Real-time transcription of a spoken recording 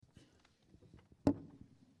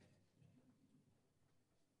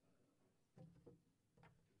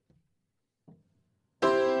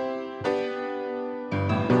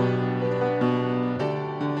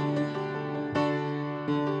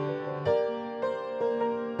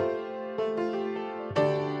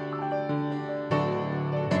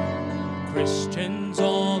Christians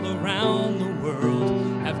all around the world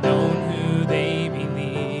have known who they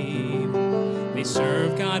believe. They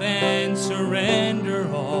serve God and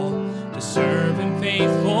surrender all to serve Him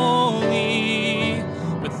faithfully.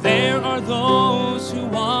 But there are those who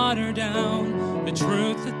water down the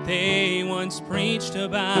truth that they once preached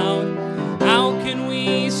about. How can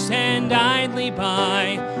we stand idly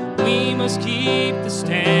by? We must keep the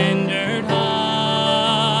standard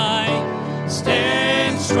high.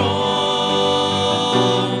 Stand strong,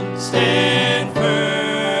 stand firm.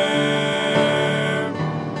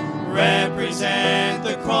 Represent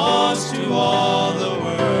the cross to all the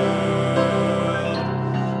world.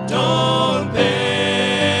 Don't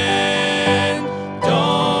bend,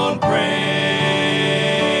 don't break.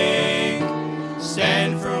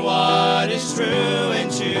 Stand for what is true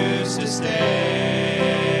and choose to stay.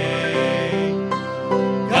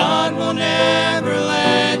 God will never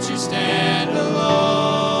let you stand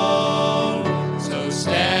alone, so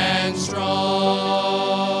stand strong.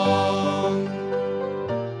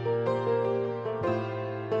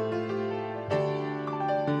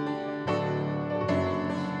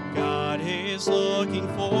 God is looking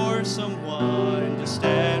for someone to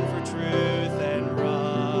stand for truth and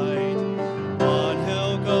right. One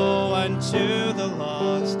who'll go unto the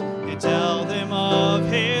lost and tell them of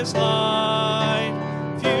His light.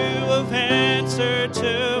 Few have answered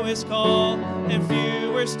to His call, and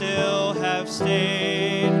fewer still have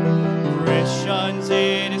stayed. Christians,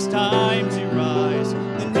 it is time to rise,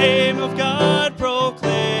 the name of God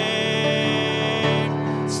proclaim.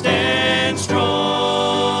 Stand strong,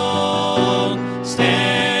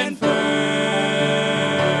 stand firm.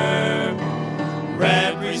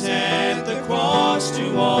 Represent the cross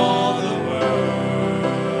to all the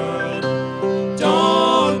world.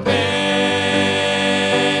 Don't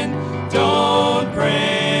bend, don't break.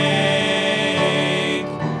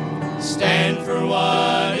 Stand for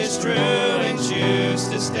what is true and choose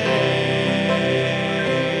to stay.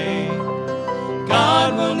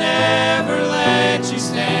 God will never let you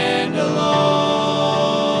stand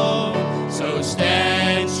alone, so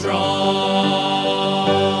stand strong.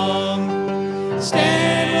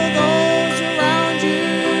 Stand with those around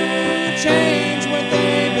you, change what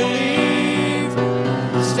they believe.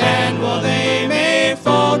 Stand while they may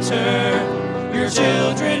falter, you're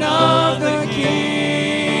children of the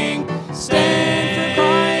King. Stand for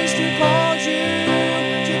Christ who called you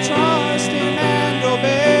to trust Him and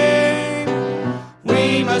obey.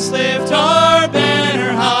 We must lift our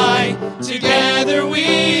banner high, together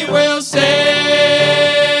we will say.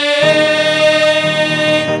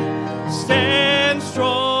 Stand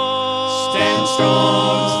strong, stand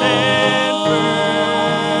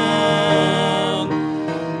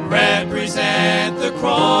firm. Represent the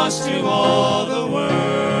cross to all the world.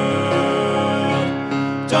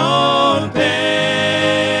 Don't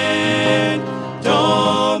bend,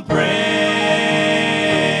 don't break.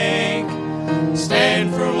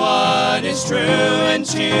 Stand for what is true and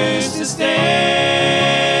choose to stay.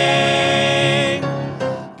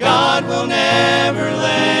 God will never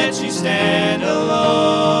let you stand alone.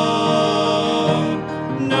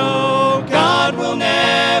 No, God will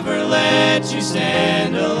never let you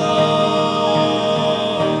stand alone.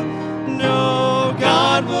 No,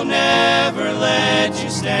 God will never let you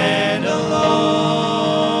stand alone.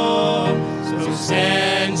 So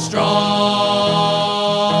stand strong.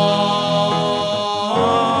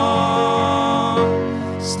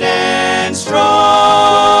 Stand strong.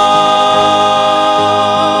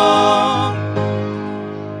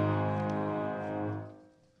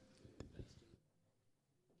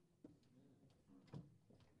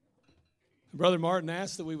 Brother Martin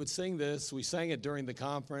asked that we would sing this. We sang it during the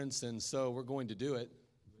conference, and so we're going to do it.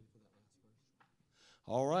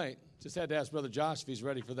 All right. Just had to ask Brother Josh if he's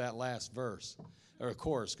ready for that last verse, or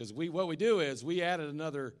chorus, because what we do is we added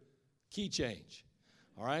another key change.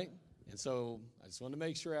 All right? And so I just want to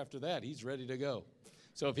make sure after that he's ready to go.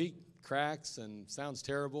 So if he cracks and sounds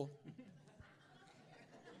terrible.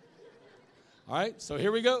 All right, so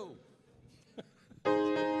here we go.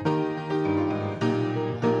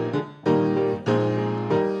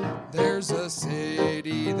 There's a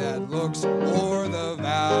city that looks o'er the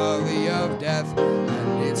valley of death,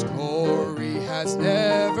 and its glory has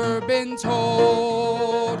never been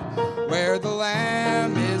told, where the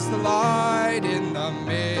Lamb is the light in the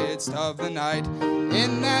midst of the night,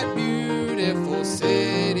 in that beautiful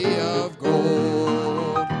city of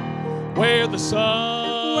gold. Where the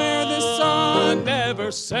sun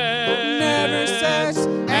never sets,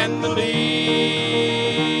 and the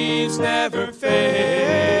leaves never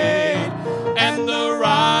fade, and the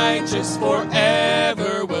righteous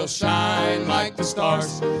forever will shine like the stars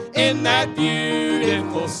stars in that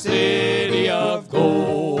beautiful city of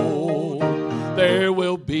gold. There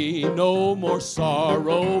will be no more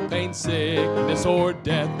sorrow, pain, sickness, or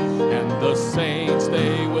death, and the saints,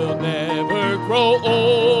 they will never grow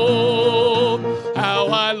old. How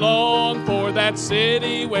I long for that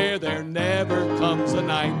city where there never comes a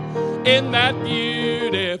night, in that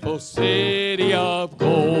beautiful city of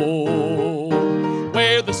gold,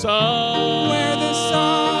 where the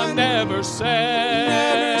sun never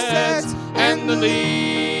sets, and the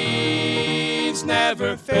leaves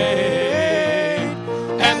never fade,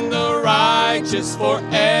 and the righteous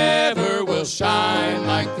forever will shine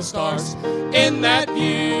like the stars in that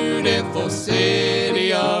beautiful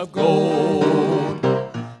city of gold,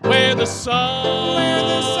 where the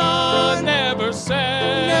sun never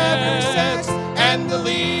sets, and the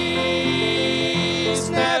leaves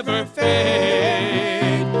never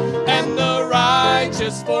fade, and the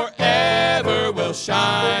righteous forever will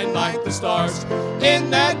shine like the stars in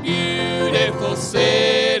that beautiful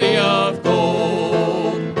city of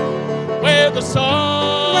gold, where the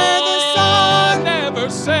sun never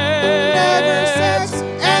sets,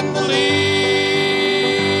 and the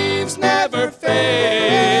leaves never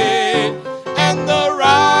fade, and the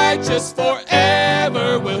righteous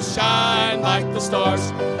forever will shine like the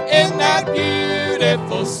stars in that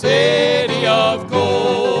beautiful city of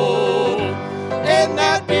gold, in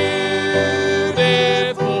that beautiful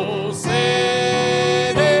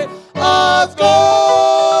city of gold.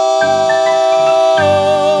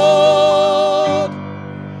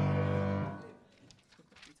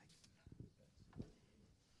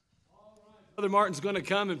 Brother Martin's going to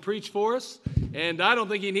come and preach for us, and I don't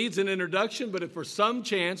think he needs an introduction, but if for some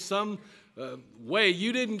chance, some way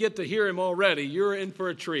you didn't get to hear him already, you're in for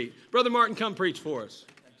a treat. Brother Martin, come preach for us.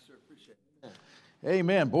 Thanks, sir. Appreciate it.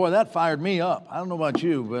 Amen. Boy, that fired me up. I don't know about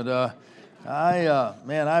you, but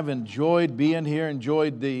I've enjoyed being here,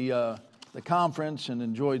 enjoyed the conference, and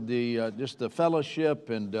enjoyed just the fellowship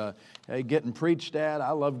and getting preached at. I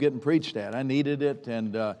love getting preached at. I needed it,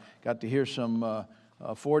 and got to hear some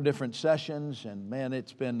 4 different sessions, and man,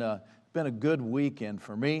 it's been a good weekend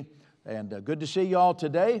for me. And good to see you all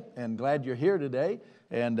today, and glad you're here today.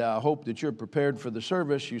 And I hope that you're prepared for the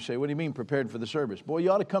service. You say, what do you mean prepared for the service? Boy, you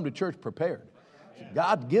ought to come to church prepared.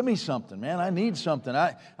 God, give me something, man. I need something.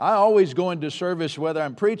 I always go into service whether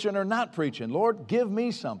I'm preaching or not preaching. Lord, give me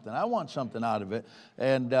something. I want something out of it.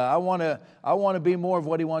 And I want to be more of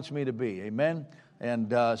what He wants me to be. Amen.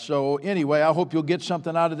 And so anyway, I hope you'll get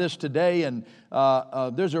something out of this today. And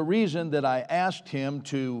there's a reason that I asked him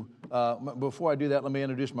to, before I do that, let me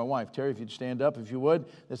introduce my wife. Terry, if you'd stand up, if you would.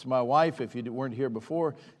 This is my wife, if you weren't here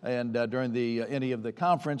before and during any of the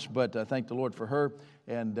conference, but I thank the Lord for her.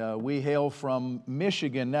 And we hail from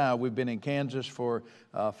Michigan now. We've been in Kansas for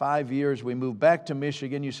 5 years. We moved back to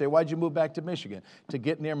Michigan. You say, why'd you move back to Michigan? To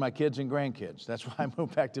get near my kids and grandkids. That's why I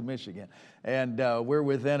moved back to Michigan. And we're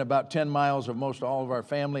within about 10 miles of most all of our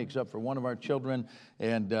family, except for one of our children.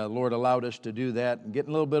 And Lord allowed us to do that. And getting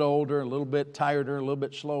a little bit older, a little bit tireder, a little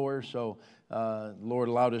bit slower. So Lord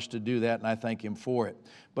allowed us to do that, and I thank Him for it.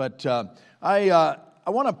 But I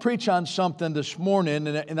want to preach on something this morning,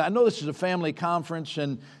 and I know this is a family conference,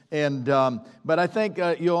 but I think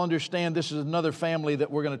you'll understand this is another family that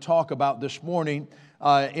we're going to talk about this morning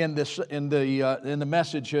in the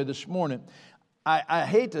message here this morning. I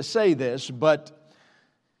hate to say this, but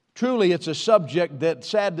truly it's a subject that,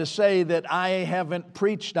 sad to say, that I haven't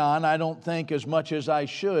preached on, I don't think, as much as I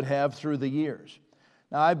should have through the years.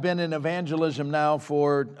 Now, I've been in evangelism now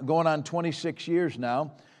for going on 26 years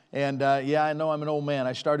now. And I know I'm an old man.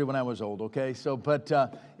 I started when I was old, okay? But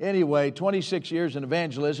anyway, 26 years in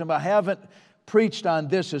evangelism. I haven't preached on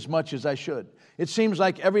this as much as I should. It seems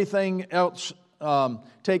like everything else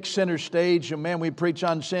takes center stage. And man, we preach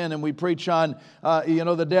on sin, and we preach on,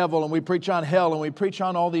 the devil, and we preach on hell, and we preach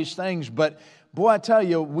on all these things. But boy, I tell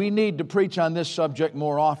you, we need to preach on this subject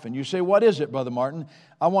more often. You say, what is it, Brother Martin?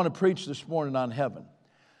 I want to preach this morning on heaven.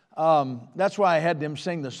 That's why I had him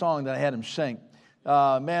sing the song that I had him sing.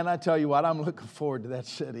 Man, I tell you what, I'm looking forward to that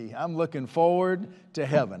city. I'm looking forward to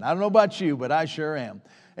heaven. I don't know about you, but I sure am.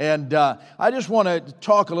 And I just want to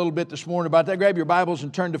talk a little bit this morning about that. Grab your Bibles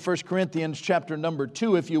and turn to 1 Corinthians chapter number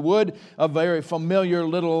 2, if you would. A very familiar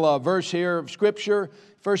little verse here of Scripture.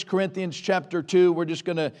 1 Corinthians chapter 2. We're just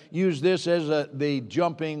going to use this as the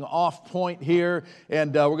jumping off point here.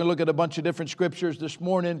 And we're going to look at a bunch of different Scriptures this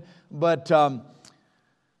morning. But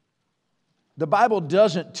the Bible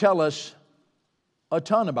doesn't tell us a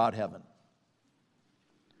ton about heaven.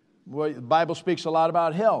 Well, the Bible speaks a lot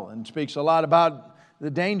about hell and speaks a lot about the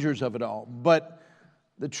dangers of it all. But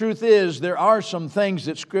The truth is, there are some things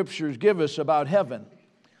that Scriptures give us about heaven.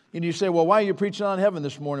 And you say, well, why are you preaching on heaven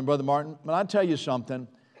this morning, Brother Martin? Well, I'll tell you something.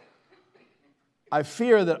 I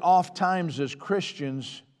fear that oft times as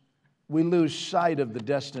Christians, we lose sight of the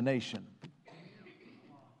destination.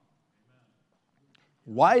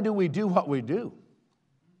 Why do we do what we do?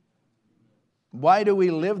 Why do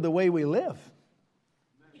we live the way we live?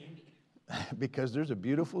 Because there's a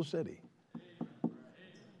beautiful city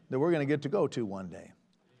that we're going to get to go to one day.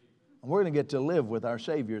 And we're going to get to live with our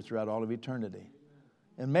Savior throughout all of eternity.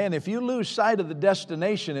 And man, if you lose sight of the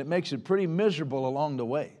destination, it makes it pretty miserable along the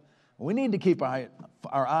way. We need to keep our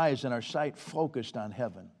eyes and our sight focused on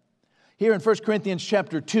heaven. Here in 1 Corinthians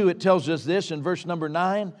chapter 2, it tells us this in verse number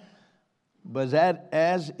 9. But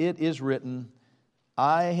as it is written,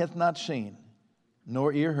 eye hath not seen,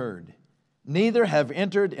 nor ear heard, neither have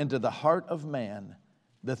entered into the heart of man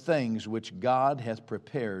the things which God hath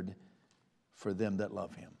prepared for them that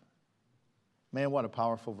love Him. Man, what a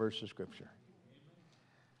powerful verse of Scripture.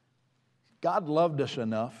 God loved us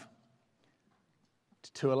enough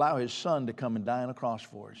to allow His Son to come and die on a cross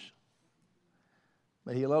for us.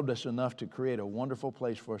 But He loved us enough to create a wonderful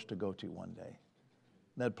place for us to go to one day.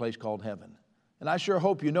 That place called heaven. And I sure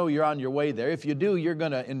hope you know you're on your way there. If you do, you're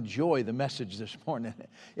going to enjoy the message this morning.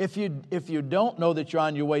 If you don't know that you're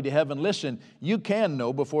on your way to heaven, listen, you can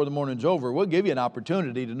know before the morning's over. We'll give you an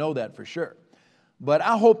opportunity to know that for sure. But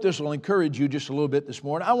I hope this will encourage you just a little bit this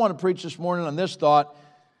morning. I want to preach this morning on this thought,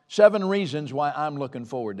 7 reasons why I'm looking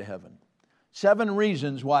forward to heaven. 7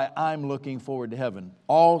 reasons why I'm looking forward to heaven.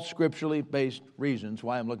 All scripturally based reasons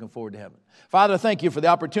why I'm looking forward to heaven. Father, thank you for the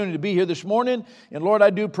opportunity to be here this morning. And Lord,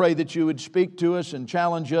 I do pray that you would speak to us and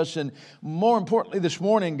challenge us. And more importantly this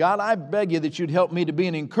morning, God, I beg you that you'd help me to be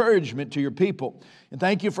an encouragement to your people. And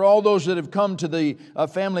thank you for all those that have come to the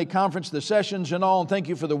family conference, the sessions and all. And thank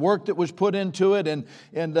you for the work that was put into it.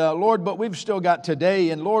 And Lord, but we've still got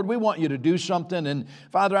today. And Lord, we want you to do something. And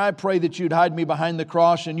Father, I pray that you'd hide me behind the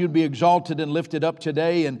cross and you'd be exalted and lifted up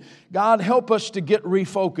today. And God, help us to get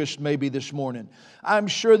refocused maybe this morning. I'm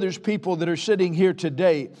sure there's people that are sitting here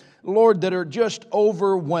today, Lord, that are just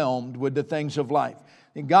overwhelmed with the things of life.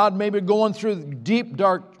 And God, maybe going through deep,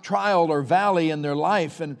 dark trial or valley in their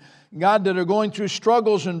life. And God, that are going through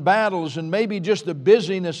struggles and battles and maybe just the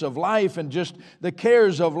busyness of life and just the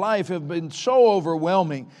cares of life have been so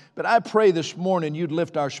overwhelming. But I pray this morning you'd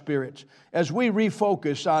lift our spirits as we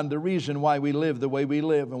refocus on the reason why we live the way we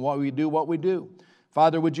live and why we do what we do.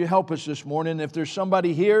 Father, would you help us this morning? If there's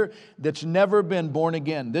somebody here that's never been born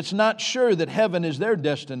again, that's not sure that heaven is their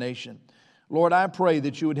destination, Lord, I pray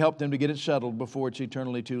that you would help them to get it settled before it's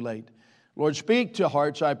eternally too late. Lord, speak to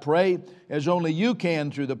hearts, I pray, as only you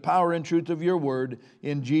can through the power and truth of your word.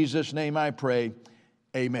 In Jesus' name I pray,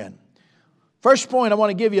 amen. First point I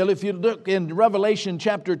want to give you, if you look in Revelation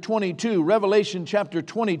chapter 22,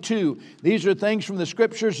 these are things from the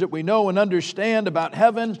Scriptures that we know and understand about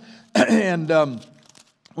heaven. And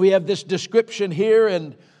we have this description here,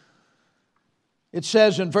 and it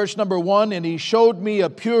says in verse number 1, and he showed me a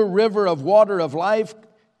pure river of water of life,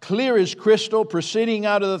 clear as crystal, proceeding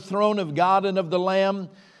out of the throne of God and of the Lamb.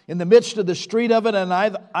 In the midst of the street of it, and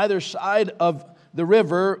on either side of the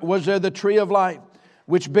river, was there the tree of life,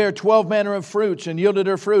 which bare 12 manner of fruits, and yielded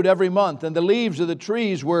her fruit every month. And the leaves of the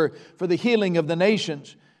trees were for the healing of the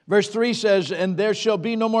nations. Verse 3 says, and there shall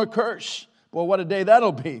be no more curse. Well, what a day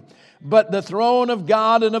that'll be. But the throne of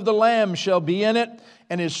God and of the Lamb shall be in it,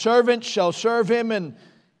 and his servants shall serve him. And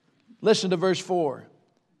listen to verse 4.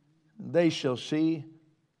 They shall see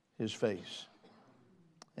his face,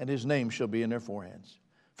 and his name shall be in their foreheads.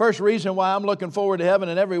 First reason why I'm looking forward to heaven,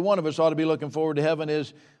 and every one of us ought to be looking forward to heaven,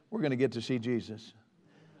 is we're going to get to see Jesus.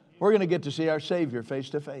 We're going to get to see our Savior face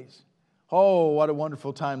to face. Oh, what a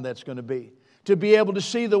wonderful time that's going to be. To be able to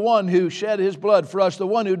see the one who shed his blood for us, the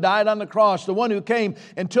one who died on the cross, the one who came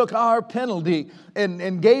and took our penalty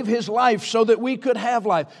and gave his life so that we could have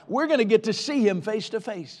life. We're going to get to see him face to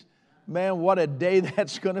face. Man, what a day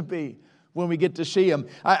that's going to be when we get to see him.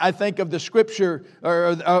 I think of the scripture or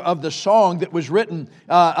of the song that was written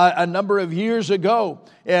a number of years ago.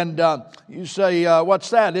 And you say,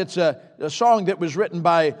 what's that? It's a song that was written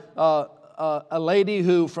by a lady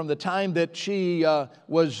who, from the time that she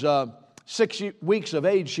was 6 weeks of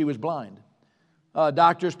age, she was blind.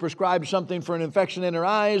 Doctors prescribed something for an infection in her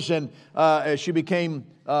eyes, and she became,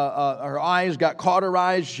 her eyes got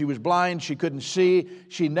cauterized. She was blind. She couldn't see.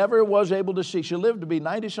 She never was able to see. She lived to be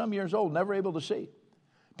 90-some years old, never able to see.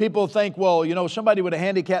 People think, well, you know, somebody with a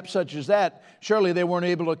handicap such as that, surely they weren't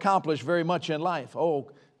able to accomplish very much in life. Oh,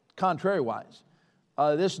 contrary-wise.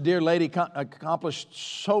 This dear lady accomplished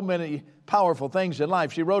so many powerful things in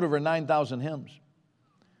life. She wrote over 9,000 hymns.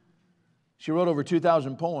 She wrote over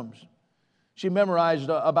 2,000 poems. She memorized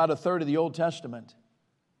about a third of the Old Testament.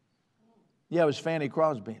 Yeah, it was Fanny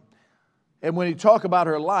Crosby. And when you talk about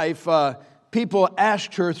her life, people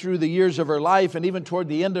asked her through the years of her life and even toward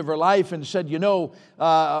the end of her life and said,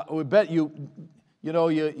 we bet you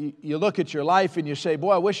look at your life and you say,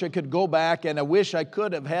 boy, I wish I could go back and I wish I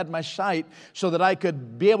could have had my sight so that I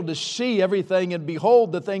could be able to see everything and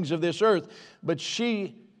behold the things of this earth. But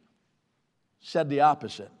she said the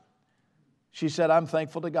opposite. She said, I'm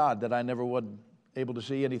thankful to God that I never was able to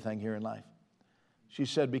see anything here in life. She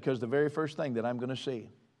said, because the very first thing that I'm going to see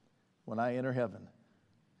when I enter heaven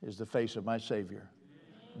is the face of my Savior,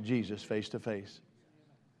 Jesus, face to face.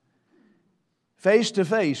 Face to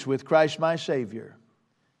face with Christ my Savior.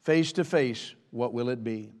 Face to face, what will it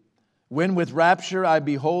be? When with rapture I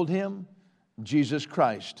behold Him, Jesus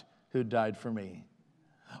Christ, who died for me.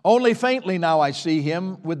 Only faintly now I see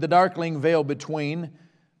Him with the darkling veil between,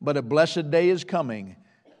 but a blessed day is coming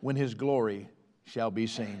when His glory shall be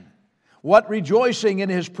seen. What rejoicing in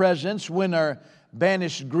His presence when our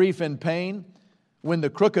banished grief and pain, when the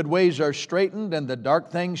crooked ways are straightened and the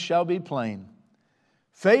dark things shall be plain.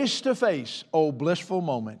 Face to face, oh blissful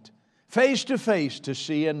moment, face to face to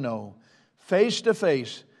see and know, face to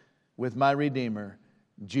face with my Redeemer,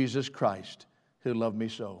 Jesus Christ, who loved me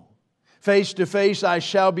so. Face to face I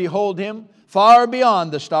shall behold Him far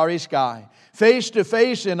beyond the starry sky. Face to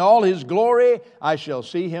face in all His glory I shall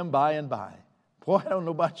see Him by and by. Boy, I don't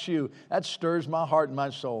know about you. That stirs my heart and my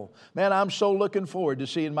soul. Man, I'm so looking forward to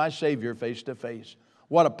seeing my Savior face to face.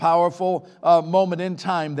 What a powerful moment in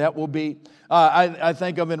time that will be. I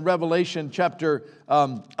think of in Revelation chapter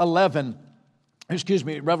Revelation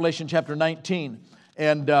chapter 19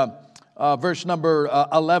 and verse number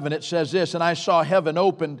 11. It says this, and I saw heaven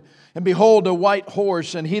opened, and behold, a white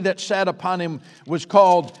horse, and he that sat upon him was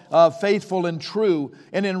called Faithful and True,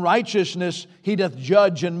 and in righteousness he doth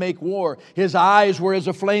judge and make war. His eyes were as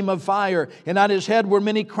a flame of fire, and on his head were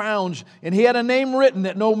many crowns, and he had a name written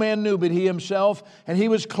that no man knew but he himself, and he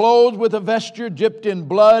was clothed with a vesture dipped in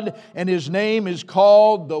blood, and his name is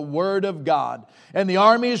called the Word of God. And the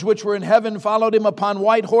armies which were in heaven followed him upon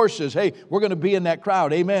white horses. Hey, we're going to be in that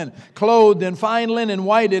crowd, amen. Clothed in fine linen,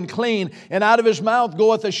 white and clean, and out of his mouth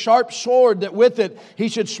goeth a sharp sword, that with it he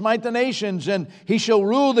should smite the nations, and he shall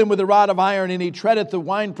rule them with a rod of iron, and he treadeth the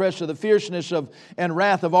winepress of the fierceness of and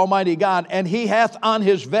wrath of Almighty God. And he hath on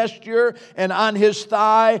his vesture and on his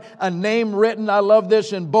thigh a name written, I love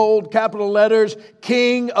this, in bold capital letters,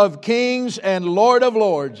 King of Kings and Lord of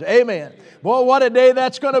Lords. Amen. Boy, what a day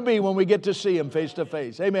that's going to be when we get to see Him face to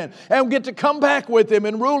face. Amen. And get to come back with Him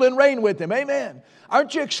and rule and reign with Him. Amen.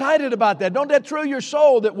 Aren't you excited about that? Don't that thrill your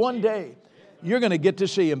soul that one day you're going to get to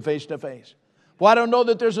see Him face to face? Well, I don't know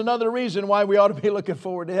that there's another reason why we ought to be looking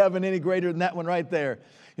forward to heaven any greater than that one right there.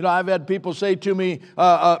 You know, I've had people say to me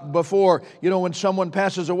before, when someone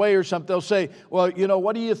passes away or something, they'll say, well,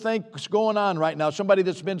 what do you think's going on right now? Somebody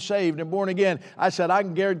that's been saved and born again. I said, I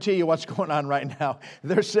can guarantee you what's going on right now.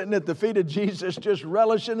 They're sitting at the feet of Jesus just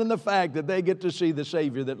relishing in the fact that they get to see the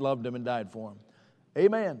Savior that loved them and died for them.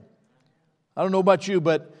 Amen. I don't know about you,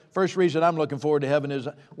 but first reason I'm looking forward to heaven is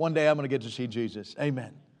one day I'm going to get to see Jesus.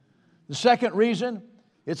 Amen. The second reason,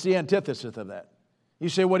 it's the antithesis of that. You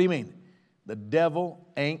say, what do you mean? The devil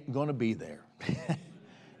ain't going to be there.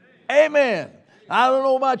 Amen. I don't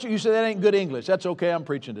know about you. You say that ain't good English. That's okay. I'm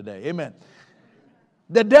preaching today. Amen.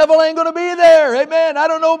 The devil ain't going to be there. Amen. I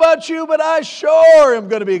don't know about you, but I sure am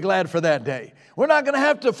going to be glad for that day. We're not going to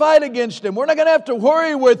have to fight against him. We're not going to have to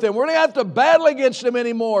worry with him. We're not going to have to battle against him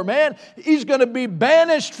anymore, man. He's going to be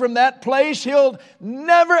banished from that place. He'll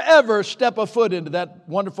never, ever step a foot into that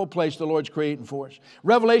wonderful place the Lord's creating for us.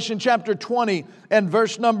 Revelation chapter 20 and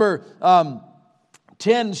verse number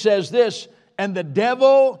 10 says this, and the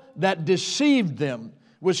devil that deceived them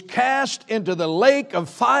was cast into the lake of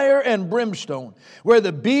fire and brimstone, where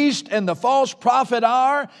the beast and the false prophet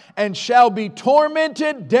are, and shall be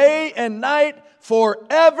tormented day and night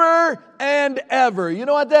forever and ever. You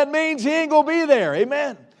know what that means? He ain't going to be there.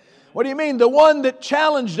 Amen. What do you mean? The one that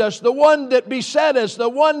challenged us, the one that beset us, the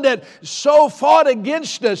one that so fought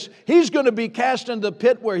against us, he's going to be cast into the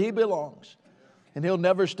pit where he belongs. And he'll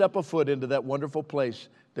never step a foot into that wonderful place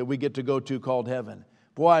that we get to go to called heaven.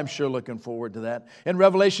 Boy, I'm sure looking forward to that. In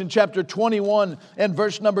Revelation chapter 21 and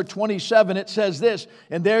verse number 27, it says this,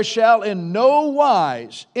 and there shall in no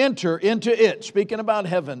wise enter into it, speaking about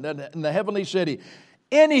heaven, in the heavenly city,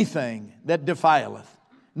 anything that defileth,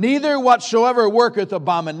 neither whatsoever worketh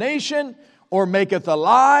abomination, or maketh a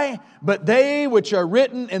lie, but they which are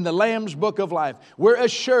written in the Lamb's book of life. We're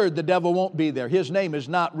assured the devil won't be there. His name is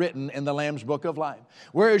not written in the Lamb's book of life.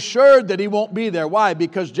 We're assured that he won't be there. Why?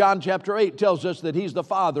 Because John chapter 8 tells us that he's the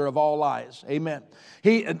father of all lies. Amen.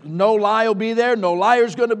 No lie will be there. No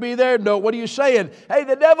liar's going to be there. No, what are you saying? Hey,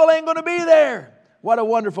 the devil ain't going to be there. What a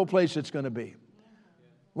wonderful place it's going to be.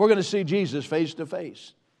 We're going to see Jesus face to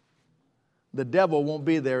face. The devil won't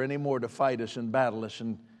be there anymore to fight us and battle us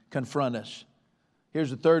and confront us. Here's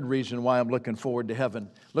the third reason why I'm looking forward to heaven.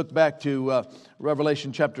 Look back to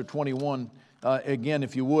Revelation chapter 21 again,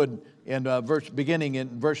 if you would, and beginning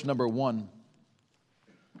in verse number 1.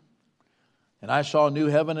 And I saw a new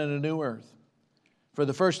heaven and a new earth. For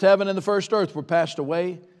the first heaven and the first earth were passed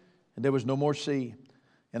away, and there was no more sea.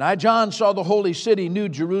 And I, John, saw the holy city, New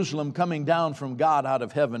Jerusalem, coming down from God out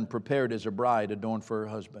of heaven, prepared as a bride adorned for her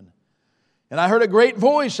husband. And I heard a great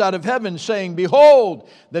voice out of heaven saying, Behold,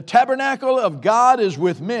 the tabernacle of God is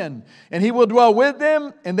with men, and He will dwell with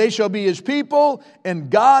them, and they shall be His people, and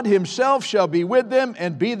God Himself shall be with them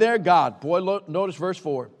and be their God. Boy, notice verse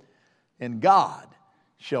 4. And God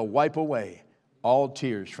shall wipe away all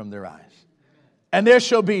tears from their eyes. And there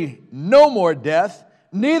shall be no more death,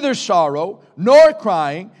 neither sorrow, nor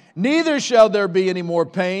crying, neither shall there be any more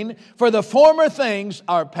pain, for the former things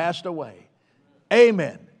are passed away.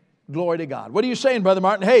 Amen. Glory to God. What are you saying, Brother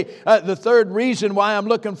Martin? Hey, the third reason why I'm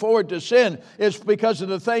looking forward to sin is because of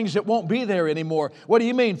the things that won't be there anymore. What do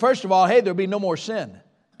you mean? First of all, hey, there'll be no more sin.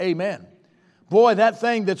 Amen. Boy, that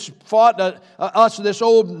thing that's fought us, this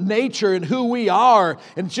old nature and who we are,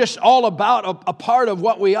 and it's just all about a part of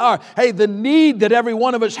what we are. Hey, the need that every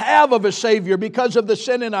one of us have of a Savior because of the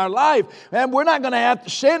sin in our life. And we're not going to have,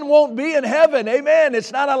 sin won't be in heaven. Amen.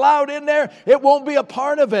 It's not allowed in there. It won't be a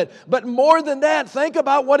part of it. But more than that, think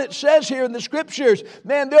about what it says here in the Scriptures.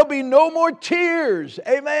 Man, there'll be no more tears.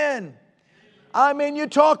 Amen. I mean, you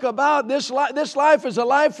talk about this life is a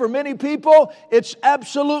life for many people. It's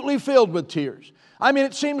absolutely filled with tears. I mean,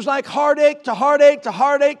 it seems like heartache to heartache to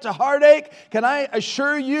heartache to heartache. Can I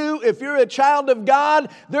assure you, if you're a child of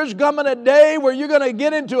God, there's coming a day where you're going to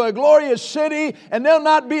get into a glorious city and there'll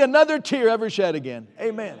not be another tear ever shed again.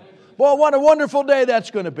 Amen. Well, what a wonderful day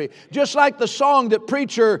that's going to be. Just like the song that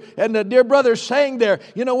preacher and the dear brother sang there.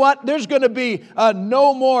 You know what? There's going to be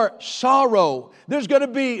no more sorrow. There's going to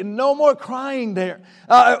be no more crying there.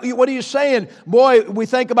 What are you saying? Boy, we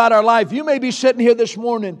think about our life. You may be sitting here this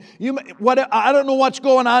morning. I don't know what's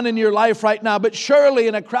going on in your life right now, but surely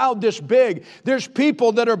in a crowd this big, there's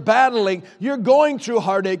people that are battling. You're going through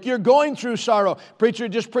heartache. You're going through sorrow. Preacher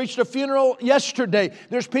just preached a funeral yesterday.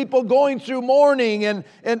 There's people going through mourning and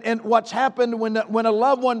what's happened when a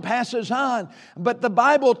loved one passes on. But the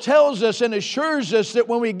Bible tells us and assures us that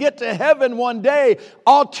when we get to heaven one day,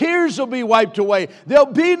 all tears will be wiped away. There'll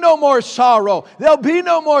be no more sorrow. There'll be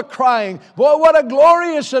no more crying. Boy, what a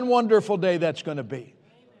glorious and wonderful day that's going to be.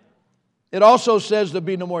 It also says there'll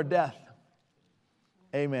be no more death.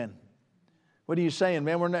 Amen. What are you saying,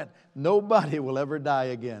 man? Nobody will ever die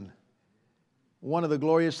again. One of the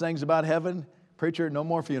glorious things about heaven, preacher, no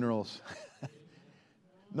more funerals.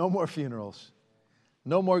 No more funerals.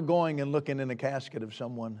 No more going and looking in the casket of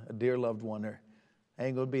someone, a dear loved one. There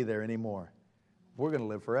ain't going to be there anymore. We're going to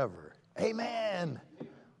live forever. Amen.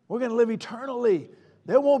 We're going to live eternally.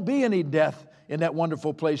 There won't be any death in that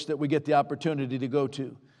wonderful place that we get the opportunity to go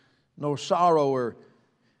to. No sorrow or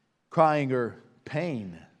crying or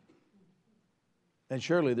pain. And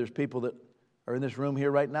surely there's people that are in this room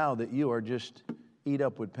here right now that you are just eat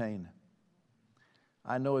up with pain.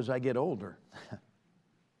 I know as I get older,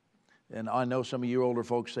 and I know some of you older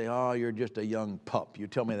folks say, oh, you're just a young pup. You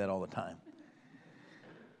tell me that all the time.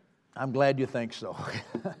 I'm glad you think so.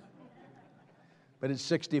 But at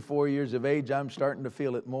 64 years of age, I'm starting to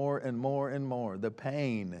feel it more and more and more. The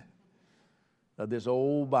pain of this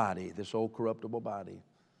old body, this old corruptible body.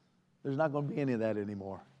 There's not going to be any of that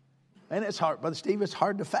anymore. And it's hard, Brother Steve, it's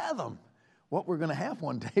hard to fathom what we're going to have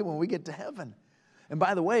one day when we get to heaven. And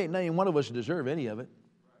by the way, none one of us deserve any of it.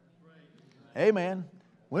 Amen.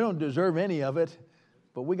 We don't deserve any of it,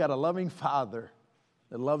 but we got a loving Father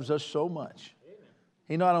that loves us so much.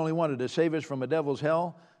 He not only wanted to save us from a devil's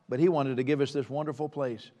hell, but He wanted to give us this wonderful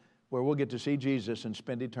place where we'll get to see Jesus and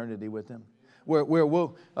spend eternity with Him. Where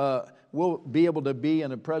we'll be able to be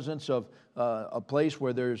in the presence of a place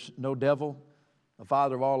where there's no devil, the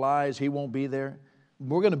father of all lies. He won't be there.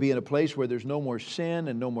 We're going to be in a place where there's no more sin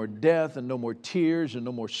and no more death and no more tears and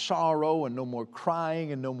no more sorrow and no more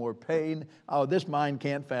crying and no more pain. Oh, this mind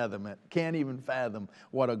can't fathom it. Can't even fathom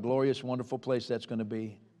what a glorious, wonderful place that's going to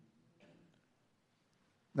be.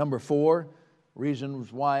 Number 4,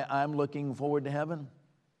 reasons why I'm looking forward to heaven.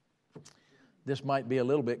 This might be a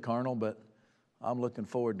little bit carnal, but I'm looking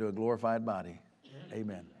forward to a glorified body.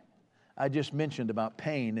 Amen. I just mentioned about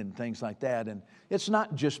pain and things like that, and it's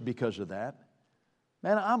not just because of that.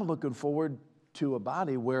 Man, I'm looking forward to a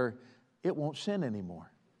body where it won't sin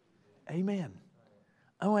anymore. Amen.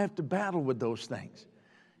 I don't have to battle with those things.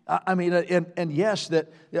 I mean, and yes,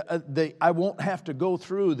 that I won't have to go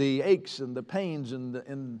through the aches and the pains and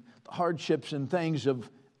the hardships and things of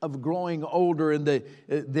growing older and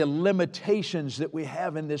the limitations that we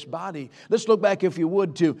have in this body. Let's look back, if you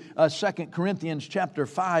would, to 2 Corinthians chapter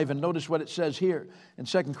 5 and notice what it says here in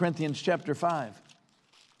 2 Corinthians chapter 5.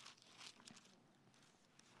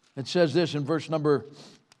 It says this in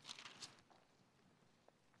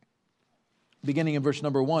beginning in verse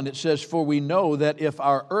number 1. It says, "For we know that if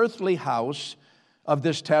our earthly house of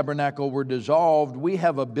this tabernacle were dissolved, we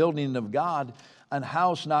have a building of God, an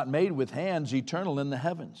house not made with hands, eternal in the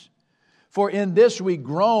heavens. For in this we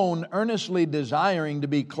groan, earnestly desiring to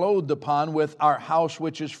be clothed upon with our house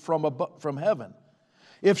which is from heaven.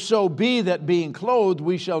 If so be that being clothed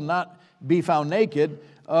we shall not be found naked,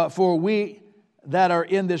 for we that are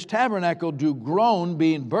in this tabernacle do groan,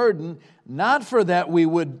 being burdened, not for that we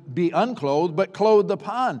would be unclothed, but clothed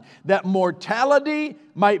upon, that mortality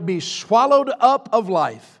might be swallowed up of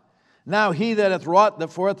life. Now he that hath wrought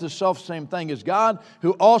forth the selfsame thing is God,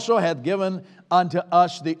 who also hath given unto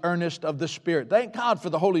us the earnest of the Spirit." Thank God for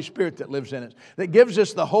the Holy Spirit that lives in us, that gives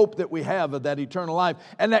us the hope that we have of that eternal life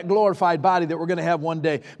and that glorified body that we're going to have one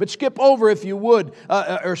day. But skip over, if you would,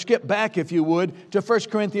 or skip back, if you would, to 1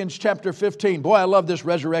 Corinthians chapter 15. Boy, I love this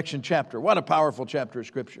resurrection chapter. What a powerful chapter of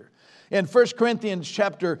Scripture. In 1 Corinthians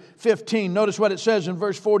chapter 15, notice what it says in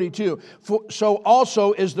verse 42. "So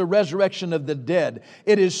also is the resurrection of the dead.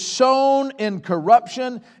 It is sown in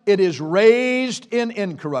corruption, it is raised in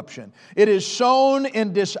incorruption. It is sown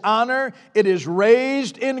in dishonor, it is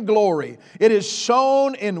raised in glory. It is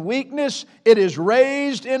sown in weakness, it is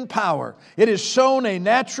raised in power. It is sown a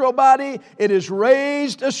natural body, it is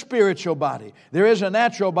raised a spiritual body." There is a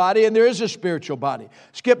natural body and there is a spiritual body.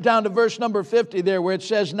 Skip down to verse number 50 there, where it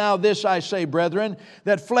says, "Now this I say, brethren,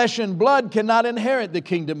 that flesh and blood cannot inherit the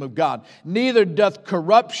kingdom of God, neither doth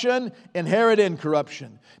corruption inherit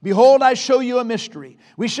incorruption. Behold, I show you a mystery.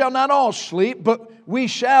 We shall not all sleep, but we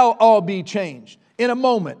shall all be changed in a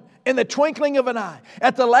moment, in the twinkling of an eye,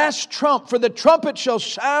 at the last trump. For the trumpet shall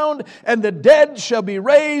sound, and the dead shall be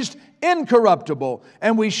raised incorruptible,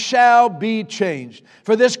 and we shall be changed.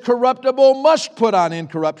 For this corruptible must put on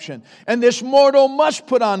incorruption, and this mortal must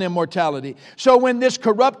put on immortality. So when this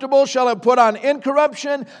corruptible shall have put on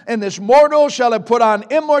incorruption, and this mortal shall have put on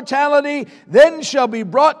immortality, then shall be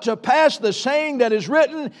brought to pass the saying that is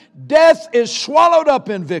written, Death is swallowed up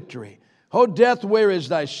in victory. O death, where is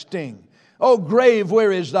thy sting? O grave,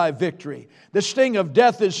 where is thy victory? The sting of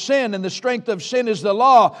death is sin, and the strength of sin is the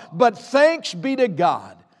law. But thanks be to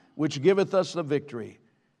God, which giveth us the victory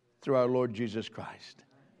through our Lord Jesus Christ."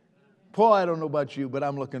 Boy, I don't know about you, but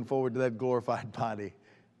I'm looking forward to that glorified body.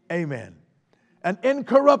 Amen. An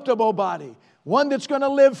incorruptible body. One that's going to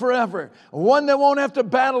live forever. One that won't have to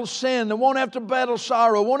battle sin, that won't have to battle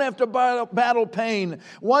sorrow, won't have to battle pain.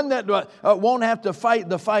 One that won't have to fight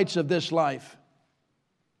the fights of this life.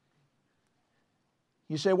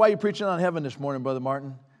 You say, "Why are you preaching on heaven this morning, Brother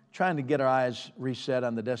Martin?" Trying to get our eyes reset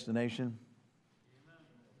on the destination.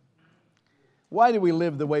 Why do we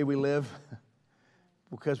live the way we live?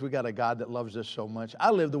 Because we got a God that loves us so much.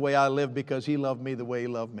 I live the way I live because He loved me the way He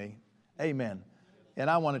loved me. Amen. And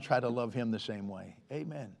I want to try to love Him the same way.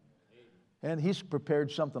 Amen. And He's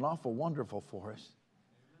prepared something awful wonderful for us.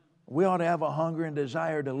 We ought to have a hunger and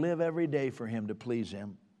desire to live every day for Him, to please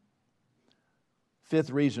Him.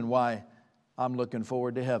 Fifth reason why I'm looking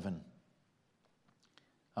forward to heaven.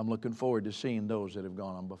 I'm looking forward to seeing those that have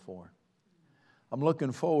gone on before. I'm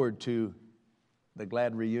looking forward to the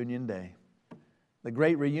glad reunion day. The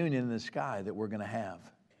great reunion in the sky that we're going to have.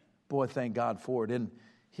 Boy, thank God for it. In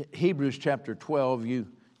Hebrews chapter 12, you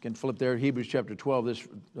can flip there, Hebrews chapter 12, this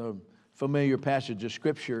familiar passage of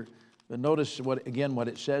Scripture. But notice what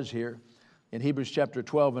it says here in Hebrews chapter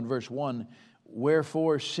 12 and verse 1.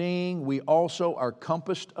 "Wherefore, seeing we also are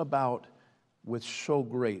compassed about with so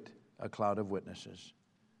great a cloud of witnesses,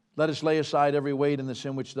 let us lay aside every weight and the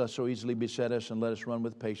sin which doth so easily beset us, and let us run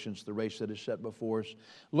with patience the race that is set before us,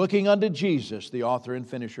 looking unto Jesus, the author and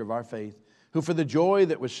finisher of our faith, who for the joy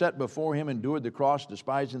that was set before Him endured the cross,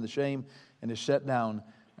 despising the shame, and is set down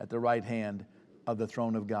at the right hand of the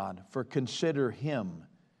throne of God. For consider Him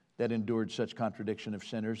that endured such contradiction of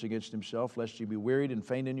sinners against himself, lest you be wearied and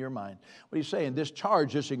faint in your mind. What he's saying, this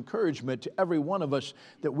charge, this encouragement to every one of us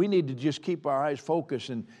that we need to just keep our eyes focused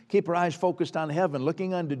and keep our eyes focused on heaven,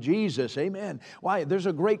 looking unto Jesus. Amen. Why? There's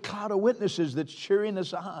a great cloud of witnesses that's cheering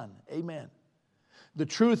us on. Amen. The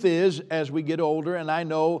truth is, as we get older, and I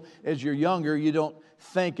know as you're younger, you don't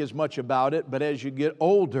think as much about it, but as you get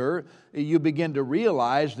older, you begin to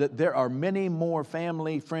realize that there are many more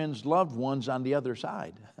family, friends, loved ones on the other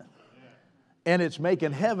side. And it's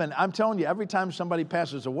making heaven, I'm telling you, every time somebody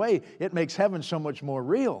passes away, it makes heaven so much more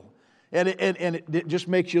real. And it just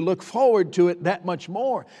makes you look forward to it that much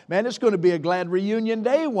more. Man, it's going to be a glad reunion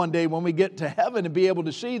day one day when we get to heaven and be able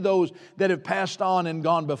to see those that have passed on and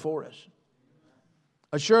gone before us.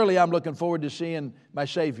 Surely I'm looking forward to seeing my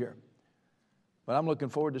Savior. But I'm looking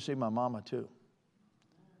forward to seeing my mama too.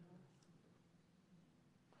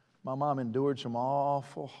 My mom endured some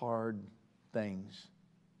awful hard things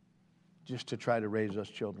just to try to raise us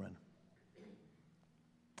children.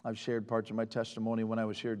 I've shared parts of my testimony when I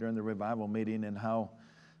was here during the revival meeting and how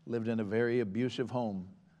I lived in a very abusive home.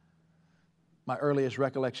 My earliest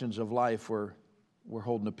recollections of life were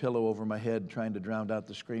holding a pillow over my head trying to drown out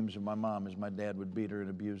the screams of my mom as my dad would beat her and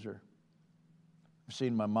abuse her. I've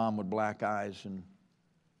seen my mom with black eyes and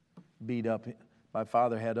beat up. My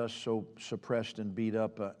father had us so suppressed and beat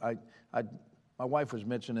up. My wife was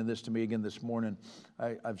mentioning this to me again this morning.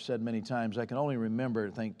 I've said many times, I can only remember,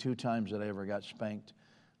 I think, 2 times that I ever got spanked.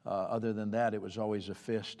 Other than that, it was always a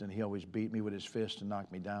fist, and he always beat me with his fist and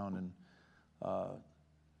knocked me down. And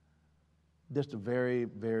just a very,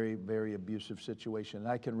 very, very abusive situation. And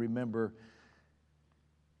I can remember,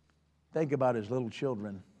 think about as little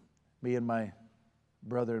children, me and my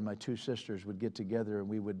brother and my 2 sisters would get together and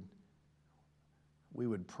we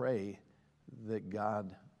would pray that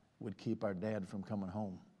God would keep our dad from coming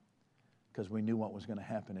home because we knew what was going to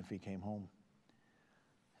happen if he came home.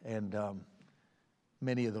 And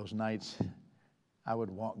many of those nights I would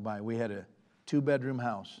walk by. We had a 2-bedroom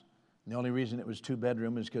house. And the only reason it was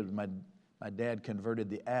 2-bedroom is because my dad converted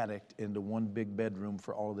the attic into one big bedroom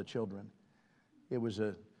for all of the children. It was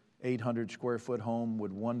a 800 square foot home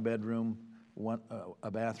with 1 bedroom,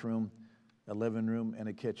 a bathroom, a living room, and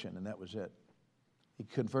a kitchen, and that was it. He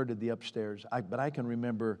converted the upstairs. But I can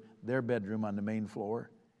remember their bedroom on the main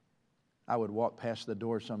floor. I would walk past the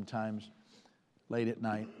door sometimes late at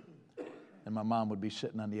night, and my mom would be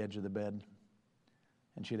sitting on the edge of the bed,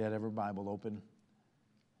 and she'd have her Bible open.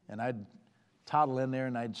 And I'd toddle in there,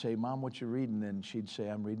 and I'd say, "Mom, what you reading?" And she'd say,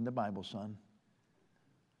 "I'm reading the Bible, son."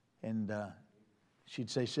 And she'd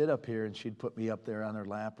say, "Sit up here," and she'd put me up there on her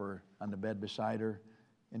lap or on the bed beside her,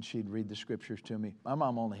 and she'd read the scriptures to me. My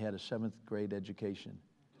mom only had a 7th grade education.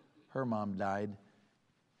 Her mom died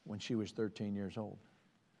when she was 13 years old,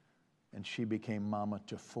 and she became mama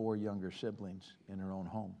to 4 younger siblings in her own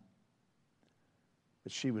home.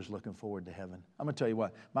 But she was looking forward to heaven. I'm going to tell you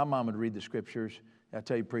what, my mom would read the scriptures. I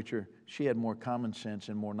tell you, preacher, she had more common sense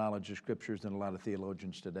and more knowledge of scriptures than a lot of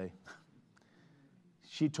theologians today.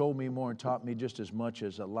 She told me more and taught me just as much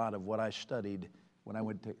as a lot of what I studied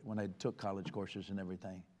when I took college courses and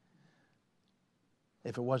everything.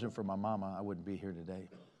 If it wasn't for my mama, I wouldn't be here today.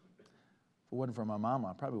 If it wasn't for my mama,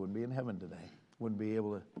 I probably wouldn't be in heaven today. Wouldn't be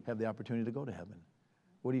able to have the opportunity to go to heaven.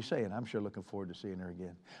 What are you saying? I'm sure looking forward to seeing her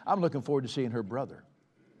again. I'm looking forward to seeing her brother.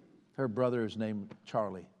 Her brother is named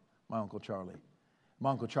Charlie, my Uncle Charlie.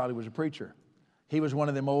 My Uncle Charlie was a preacher. He was one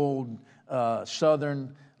of them old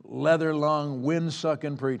southern, leather-lung,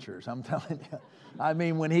 wind-sucking preachers. I'm telling you. I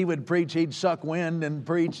mean, when he would preach, he'd suck wind and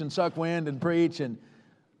preach and suck wind and preach.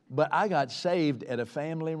 But I got saved at a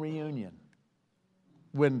family reunion.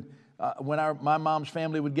 When my mom's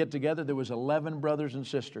family would get together, there was 11 brothers and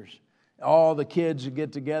sisters. All the kids would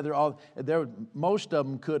get together. Most of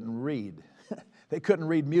them couldn't read. They couldn't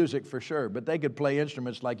read music for sure, but they could play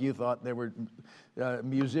instruments like you thought they were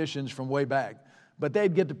musicians from way back. But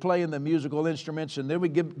they'd get to play in the musical instruments, and then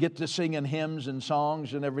we'd get to singing hymns and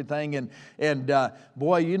songs and everything. And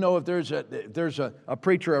boy, you know, if there's a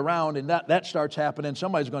preacher around and that starts happening,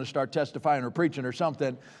 somebody's going to start testifying or preaching or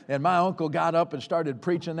something. And my uncle got up and started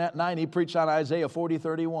preaching that night. He preached on Isaiah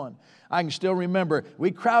 40:31. I can still remember,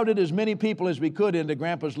 we crowded as many people as we could into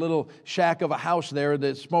Grandpa's little shack of a house there in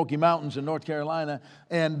the Smoky Mountains in North Carolina.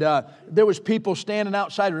 And there was people standing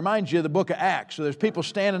outside. It reminds you of the book of Acts. So there's people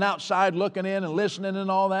standing outside looking in and listening. listening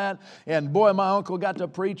and all that. And boy, my uncle got to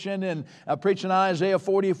preaching and preaching Isaiah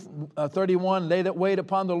 40:31. They that wait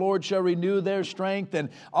upon the Lord shall renew their strength. And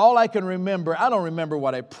all I can remember, I don't remember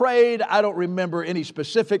what I prayed. I don't remember any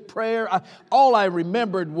specific prayer. All I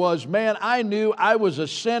remembered was, man, I knew I was a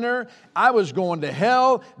sinner. I was going to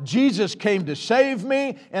hell. Jesus came to save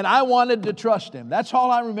me, and I wanted to trust Him. That's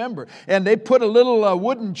all I remember. And they put a little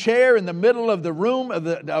wooden chair in the middle of the room,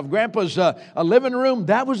 of Grandpa's living room.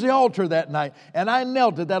 That was the altar that night. And I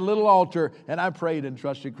knelt at that little altar, and I prayed and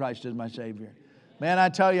trusted Christ as my Savior. Man, I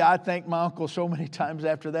tell you, I thank my uncle so many times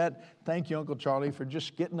after that. Thank you, Uncle Charlie, for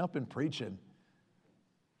just getting up and preaching.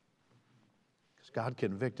 Because God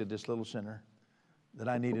convicted this little sinner that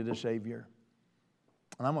I needed a Savior.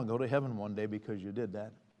 And I'm going to go to heaven one day because you did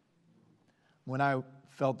that. When I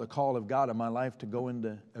felt the call of God in my life to go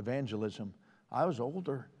into evangelism, I was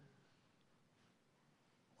older.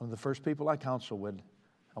 One of the first people I counseled with,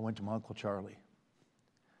 I went to my Uncle Charlie.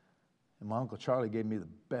 And my Uncle Charlie gave me the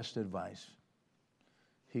best advice.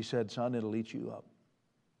 He said, son, it'll eat you up.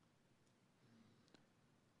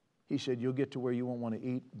 He said, you'll get to where you won't want to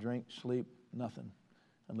eat, drink, sleep, nothing,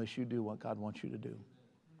 unless you do what God wants you to do.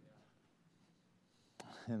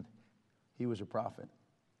 And he was a prophet.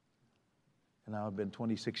 And I've been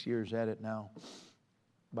 26 years at it now,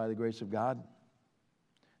 by the grace of God.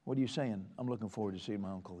 What are you saying? I'm looking forward to seeing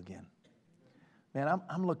my uncle again. Man,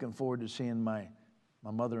 I'm looking forward to seeing my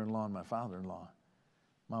mother-in-law and my father-in-law.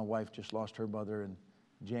 My wife just lost her mother in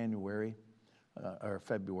January, or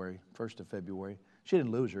February, 1st of February. She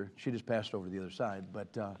didn't lose her. She just passed over to the other side.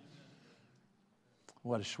 But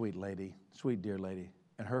what a sweet lady, sweet, dear lady.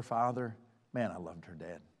 And her father, man, I loved her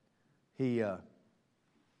dad. He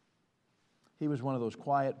was one of those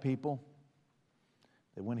quiet people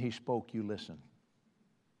that when he spoke, you listened.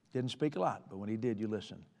 Didn't speak a lot, but when he did, you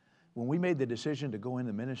listened. When we made the decision to go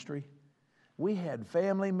into ministry, we had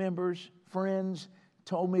family members, friends,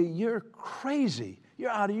 told me, you're crazy.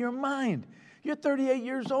 You're out of your mind. You're 38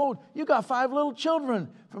 years old. You got 5 little children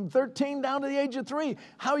from 13 down to the age of 3.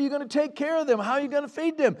 How are you going to take care of them? How are you going to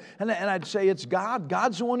feed them? And I'd say, it's God.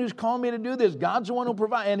 God's the one who's calling me to do this. God's the one who'll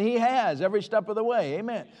provide. And He has every step of the way.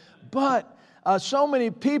 Amen. But so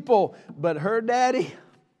many people, but her daddy,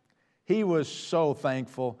 he was so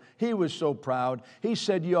thankful. He was so proud. He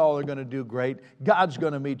said, you all are going to do great. God's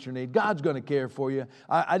going to meet your need. God's going to care for you.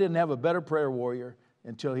 I didn't have a better prayer warrior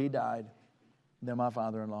until he died than my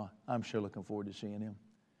father-in-law. I'm sure looking forward to seeing him.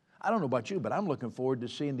 I don't know about you, but I'm looking forward to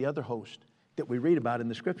seeing the other host that we read about in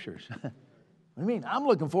the Scriptures. I'm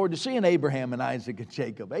looking forward to seeing Abraham and Isaac and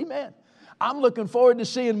Jacob. Amen. I'm looking forward to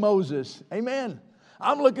seeing Moses. Amen.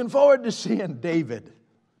 I'm looking forward to seeing David.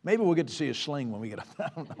 Maybe we'll get to see a sling when we get up there. I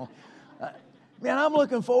don't know. Man, I'm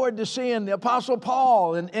looking forward to seeing the Apostle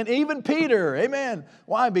Paul and even Peter. Amen.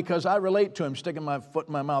 Why? Because I relate to him sticking my foot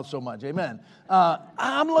in my mouth so much. Amen.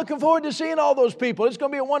 I'm looking forward to seeing all those people. It's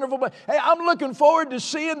going to be a wonderful day. Hey, I'm looking forward to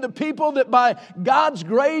seeing the people that by God's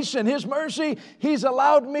grace and His mercy, He's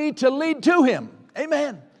allowed me to lead to Him.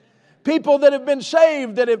 Amen. People that have been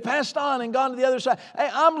saved, that have passed on and gone to the other side. Hey,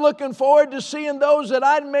 I'm looking forward to seeing those that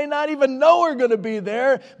I may not even know are going to be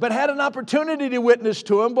there, but had an opportunity to witness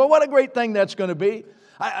to them. But what a great thing that's going to be.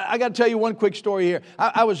 I got to tell you one quick story here.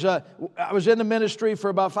 I was in the ministry for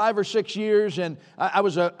about 5 or 6 years, and I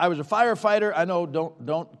was a firefighter. I know,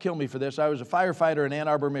 don't kill me for this. I was a firefighter in Ann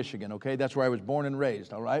Arbor, Michigan. Okay, that's where I was born and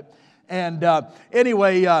raised. All right, and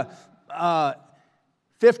anyway.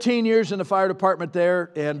 15 years in the fire department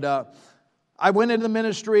there, and I went into the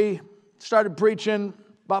ministry, started preaching.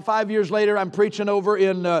 About 5 years later, I'm preaching over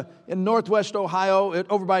in Northwest Ohio,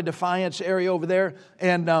 over by Defiance area over there,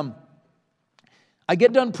 and I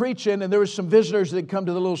get done preaching, and there was some visitors that had come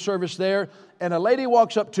to the little service there, and a lady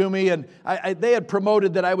walks up to me, and they had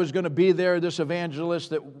promoted that I was going to be there, this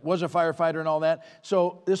evangelist that was a firefighter and all that.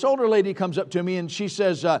 So this older lady comes up to me, and she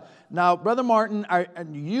says, now, Brother Martin,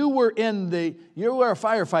 you were a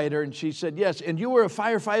firefighter, and she said, yes, and you were a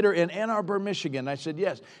firefighter in Ann Arbor, Michigan. I said,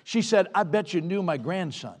 yes. She said, I bet you knew my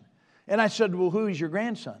grandson. And I said, well, who is your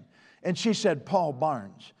grandson? And she said, Paul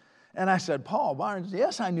Barnes. And I said, Paul Barnes?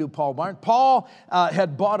 Yes, I knew Paul Barnes. Paul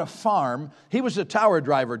had bought a farm. He was a tower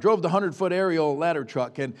driver, drove the 100-foot aerial ladder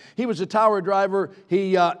truck. And he was a tower driver.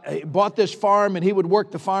 He bought this farm, and he would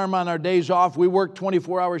work the farm on our days off. We worked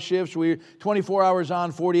 24-hour shifts. We were 24 hours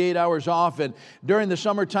on, 48 hours off. And during the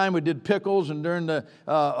summertime, we did pickles. And during the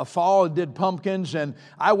fall, we did pumpkins. And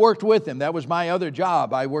I worked with him. That was my other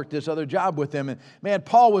job. I worked this other job with him. And man,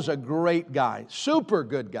 Paul was a great guy, super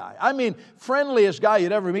good guy. I mean, friendliest guy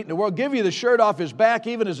you'd ever meet in the world. Give you the shirt off his back,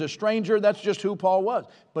 even as a stranger. That's just who Paul was.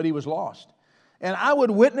 But he was lost. And I would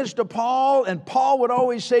witness to Paul, and Paul would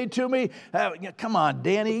always say to me, come on,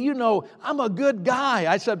 Danny, you know, I'm a good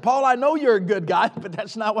guy. I said, Paul, I know you're a good guy, but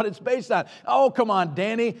that's not what it's based on. Oh, come on,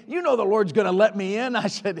 Danny, you know the Lord's going to let me in. I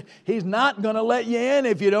said, He's not going to let you in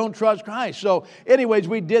if you don't trust Christ. So anyways,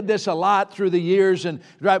 we did this a lot through the years, and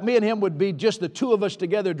me and him would be just the two of us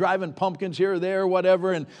together driving pumpkins here or there or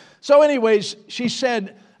whatever. And so anyways, she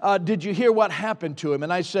said, did you hear what happened to him?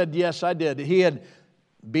 And I said, yes, I did. He had,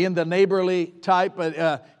 being the neighborly type,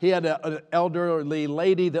 he had an elderly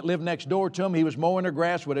lady that lived next door to him. He was mowing her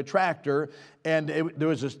grass with a tractor, and there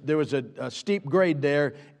was a steep grade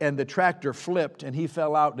there, and the tractor flipped, and he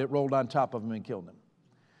fell out, and it rolled on top of him and killed him.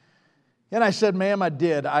 And I said, ma'am, I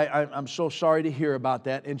did. I'm so sorry to hear about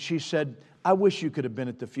that. And she said, I wish you could have been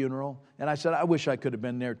at the funeral. And I said, I wish I could have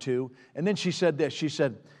been there too. And then she said this. She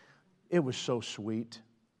said, it was so sweet.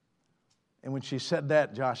 And when she said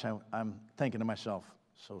that, Josh, I'm thinking to myself,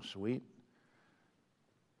 so sweet.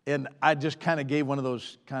 And I just kind of gave one of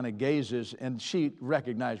those kind of gazes, and she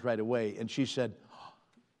recognized right away. And she said,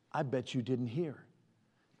 I bet you didn't hear.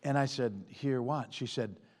 And I said, hear what? She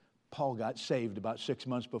said, Paul got saved about 6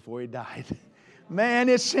 months before he died. Man,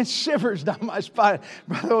 it sent shivers down my spine.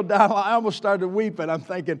 Brother O'Donnell, I almost started weeping. I'm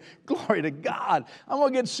thinking, glory to God. I'm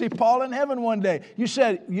going to get to see Paul in heaven one day. You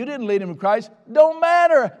said you didn't lead him to Christ. Don't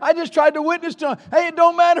matter. I just tried to witness to him. Hey, it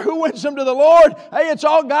don't matter who wins him to the Lord. Hey, it's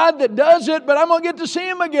all God that does it, but I'm going to get to see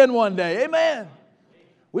him again one day. Amen.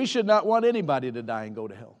 We should not want anybody to die and go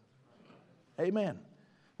to hell. Amen.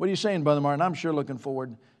 What are you saying, Brother Martin? I'm sure looking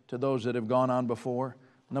forward to those that have gone on before.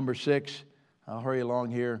 Number 6, I'll hurry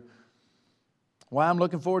along here. Why I'm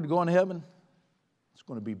looking forward to going to heaven? It's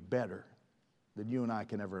going to be better than you and I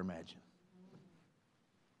can ever imagine.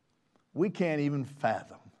 We can't even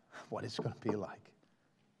fathom what it's going to be like.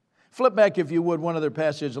 Flip back, if you would, one other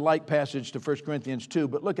passage, a like passage to 1 Corinthians 2,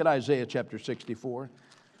 but look at Isaiah chapter 64.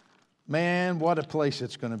 Man, what a place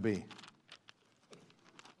it's going to be.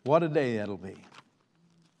 What a day that'll be.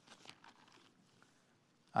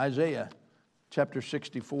 Isaiah chapter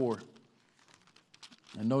 64.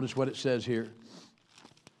 And notice what it says here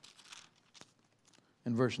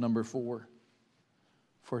in verse number 4.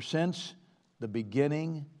 For since the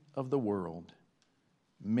beginning of the world,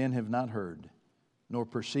 men have not heard, nor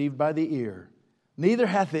perceived by the ear, neither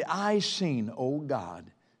hath the eye seen, O God,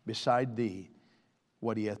 beside thee,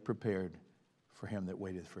 what he hath prepared for him that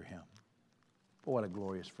waiteth for him. Boy, what a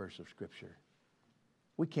glorious verse of Scripture.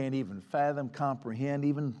 We can't even fathom, comprehend,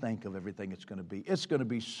 even think of everything it's going to be. It's going to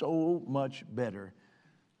be so much better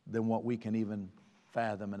than what we can even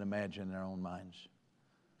fathom and imagine in our own minds.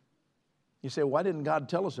 You say, why didn't God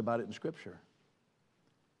tell us about it in Scripture?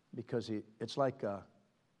 Because it's like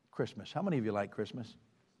Christmas. How many of you like Christmas?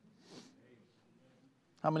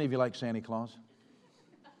 How many of you like Santa Claus?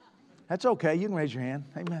 That's okay. You can raise your hand.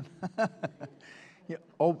 Amen.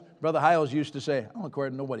 Brother Hiles used to say, I don't care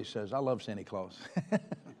what nobody says. I love Santa Claus.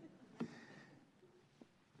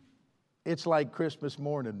 It's like Christmas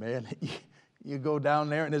morning, man. You go down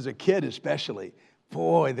there, and as a kid especially,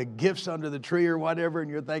 boy, the gifts under the tree or whatever, and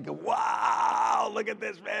you're thinking, wow, look at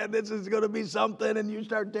this, man. This is going to be something, and you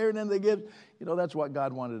start tearing in the gifts. You know, that's what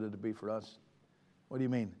God wanted it to be for us. What do you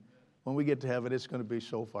mean? When we get to heaven, it's going to be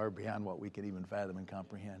so far beyond what we can even fathom and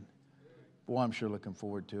comprehend. Boy, I'm sure looking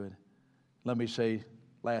forward to it. Let me say,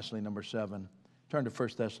 lastly, number 7. Turn to 1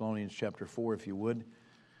 Thessalonians chapter 4, if you would.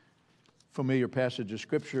 Familiar passage of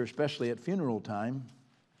Scripture, especially at funeral time.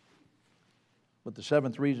 But the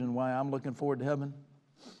 7th reason why I'm looking forward to heaven,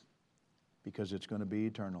 because it's going to be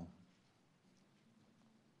eternal.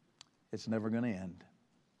 It's never going to end.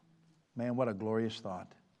 Man, what a glorious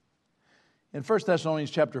thought. In 1 Thessalonians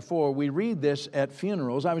chapter 4, we read this at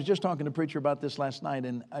funerals. I was just talking to a preacher about this last night,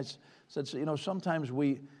 and I said, you know, sometimes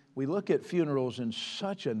we look at funerals in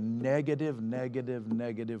such a negative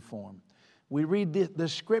form. We read the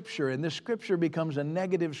Scripture, and this Scripture becomes a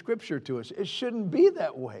negative Scripture to us. It shouldn't be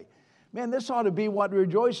that way. Man, this ought to be what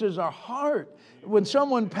rejoices our heart. When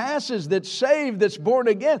someone passes that's saved, that's born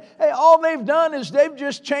again, hey, all they've done is they've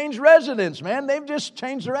just changed residence, man. They've just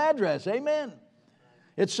changed their address. Amen.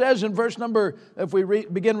 It says in verse number, if we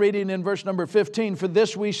begin reading in verse number 15, for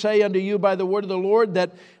this we say unto you by the word of the Lord,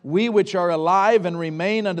 that we which are alive and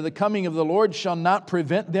remain unto the coming of the Lord shall not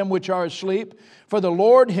prevent them which are asleep. For the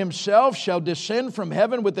Lord himself shall descend from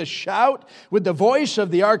heaven with a shout, with the voice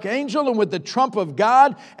of the archangel, and with the trump of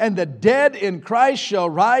God, and the dead in Christ shall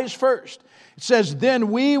rise first. It says,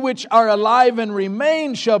 then we which are alive and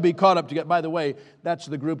remain shall be caught up together. By the way, that's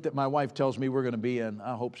the group that my wife tells me we're going to be in.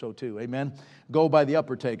 I hope so too. Amen. Go by the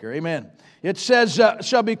upper taker. Amen. It says,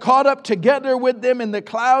 shall be caught up together with them in the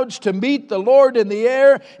clouds to meet the Lord in the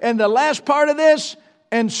air. And the last part of this,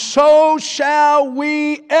 and so shall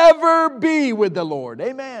we ever be with the Lord.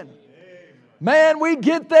 Amen. Man, we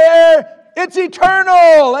get there. It's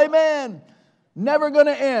eternal. Amen. Never going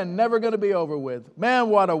to end. Never going to be over with. Man,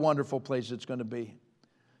 what a wonderful place it's going to be.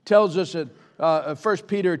 Tells us in 1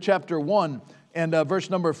 Peter chapter 1 and verse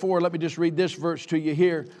number 4. Let me just read this verse to you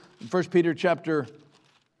here. In 1 Peter chapter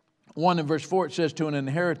 1 and verse 4, it says, to an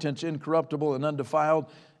inheritance incorruptible and undefiled,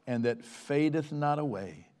 and that fadeth not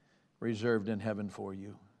away, reserved in heaven for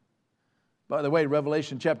you. By the way,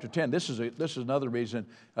 Revelation chapter 10, this is another reason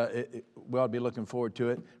we ought to be looking forward to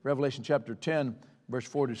it. Revelation chapter 10, verse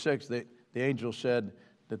 4 to 6, the angel said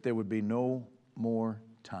that there would be no more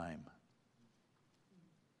time.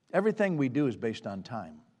 Everything we do is based on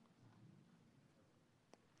time.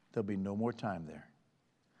 There'll be no more time there.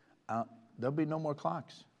 There'll be no more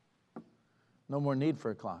clocks. No more need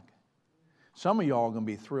for a clock. Some of y'all are going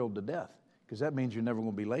to be thrilled to death because that means you're never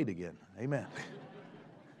going to be late again. Amen.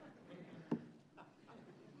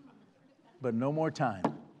 But no more time.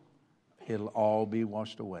 It'll all be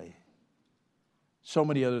washed away. So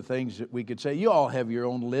many other things that we could say. You all have your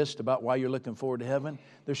own list about why you're looking forward to heaven.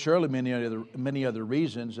 There's surely many other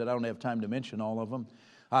reasons that I don't have time to mention all of them.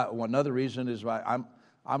 One other reason is why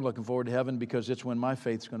I'm looking forward to heaven because it's when my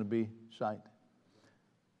faith's going to be sight.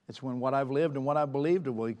 It's when what I've lived and what I've believed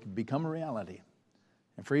will become a reality.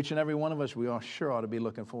 And for each and every one of us, we all sure ought to be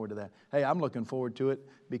looking forward to that. Hey, I'm looking forward to it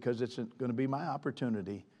because it's going to be my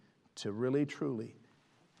opportunity to really, truly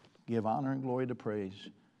give honor and glory to praise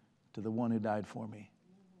to the one who died for me.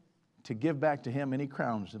 To give back to him any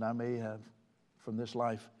crowns that I may have from this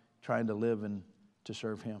life trying to live and to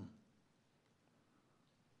serve him.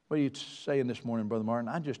 What are you saying this morning, Brother Martin?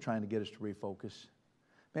 I'm just trying to get us to refocus.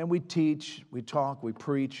 Man, we teach, we talk, we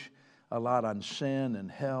preach a lot on sin and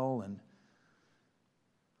hell and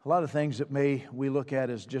a lot of things that we look at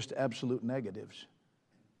as just absolute negatives.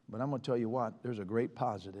 But I'm going to tell you what, there's a great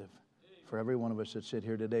positive for every one of us that sit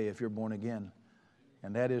here today if you're born again.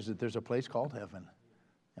 And that is that there's a place called heaven.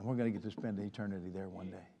 And we're going to get to spend eternity there one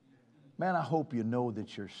day. Man, I hope you know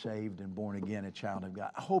that you're saved and born again, a child of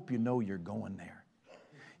God. I hope you know you're going there.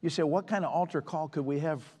 You say, what kind of altar call could we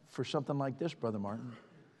have for something like this, Brother Martin?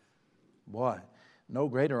 Boy, no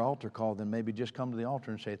greater altar call than maybe just come to the altar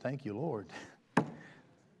and say, thank you, Lord.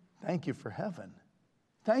 Thank you for heaven.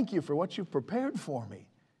 Thank you for what you've prepared for me.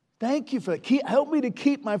 Thank you for that. Help me to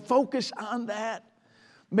keep my focus on that.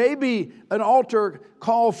 Maybe an altar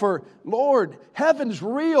call for, Lord, heaven's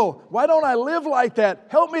real. Why don't I live like that?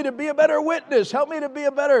 Help me to be a better witness. Help me to be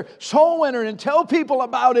a better soul winner and tell people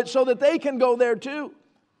about it so that they can go there too.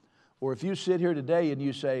 Or if you sit here today and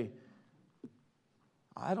you say,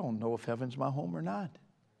 I don't know if heaven's my home or not.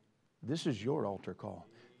 This is your altar call.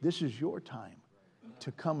 This is your time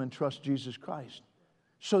to come and trust Jesus Christ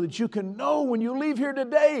so that you can know when you leave here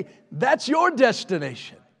today, that's your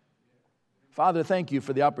destination. Father, thank you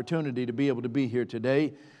for the opportunity to be able to be here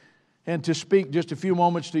today and to speak just a few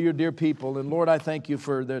moments to your dear people. And Lord, I thank you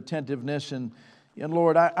for their attentiveness. And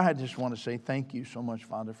Lord, I just want to say thank you so much,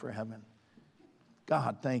 Father, for heaven.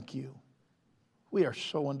 God, thank you. We are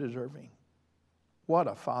so undeserving. What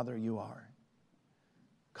a Father you are.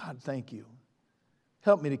 God, thank you.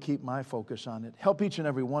 Help me to keep my focus on it. Help each and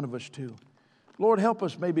every one of us too. Lord, help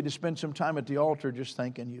us maybe to spend some time at the altar just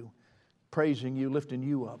thanking you, praising you, lifting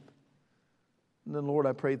you up. And then, Lord,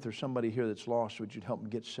 I pray if there's somebody here that's lost, would you help them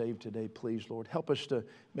get saved today, please, Lord? Help us to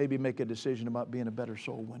maybe make a decision about being a better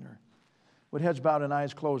soul winner. With heads bowed and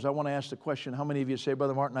eyes closed, I want to ask the question, how many of you say,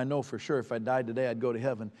 Brother Martin, I know for sure if I died today, I'd go to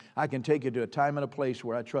heaven. I can take you to a time and a place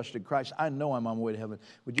where I trusted Christ. I know I'm on my way to heaven.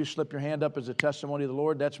 Would you slip your hand up as a testimony of the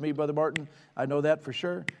Lord? That's me, Brother Martin. I know that for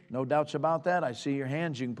sure. No doubts about that. I see your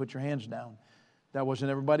hands. You can put your hands down. That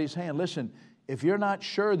wasn't everybody's hand. Listen, if you're not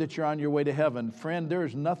sure that you're on your way to heaven, friend, there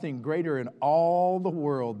is nothing greater in all the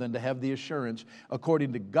world than to have the assurance,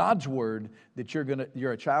 according to God's word, that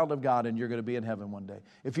you're a child of God and you're going to be in heaven one day.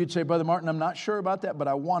 If you'd say, Brother Martin, I'm not sure about that, but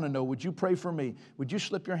I want to know, would you pray for me? Would you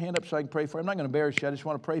slip your hand up so I can pray for you? I'm not going to embarrass you. I just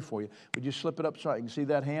want to pray for you. Would you slip it up so I can see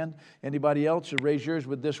that hand? Anybody else? Raise yours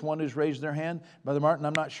with this one who's raised their hand. Brother Martin,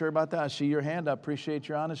 I'm not sure about that. I see your hand. I appreciate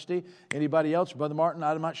your honesty. Anybody else? Brother Martin,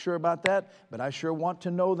 I'm not sure about that, but I sure want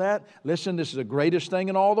to know that. Listen, this is the greatest thing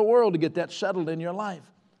in all the world to get that settled in your life.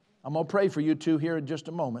 I'm going to pray for you two here in just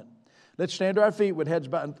a moment. Let's stand to our feet with heads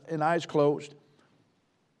bowed and eyes closed.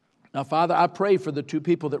 Now, Father, I pray for the two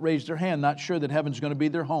people that raised their hand, not sure that heaven's going to be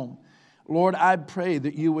their home. Lord, I pray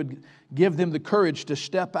that you would give them the courage to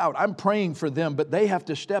step out. I'm praying for them, but they have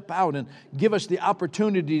to step out and give us the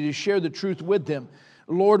opportunity to share the truth with them.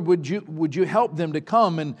 Lord, would you help them to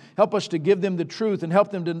come and help us to give them the truth and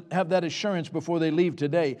help them to have that assurance before they leave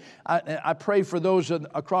today. I pray for those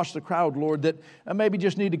across the crowd, Lord, that maybe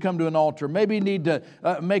just need to come to an altar, maybe need to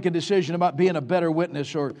make a decision about being a better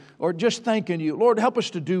witness or just thanking you. Lord, help us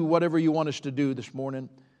to do whatever you want us to do this morning.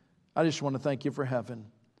 I just want to thank you for heaven.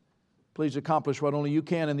 Please accomplish what only you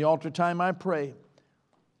can in the altar time, I pray.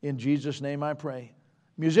 In Jesus' name I pray.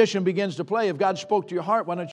 Musician begins to play. If God spoke to your heart, why don't you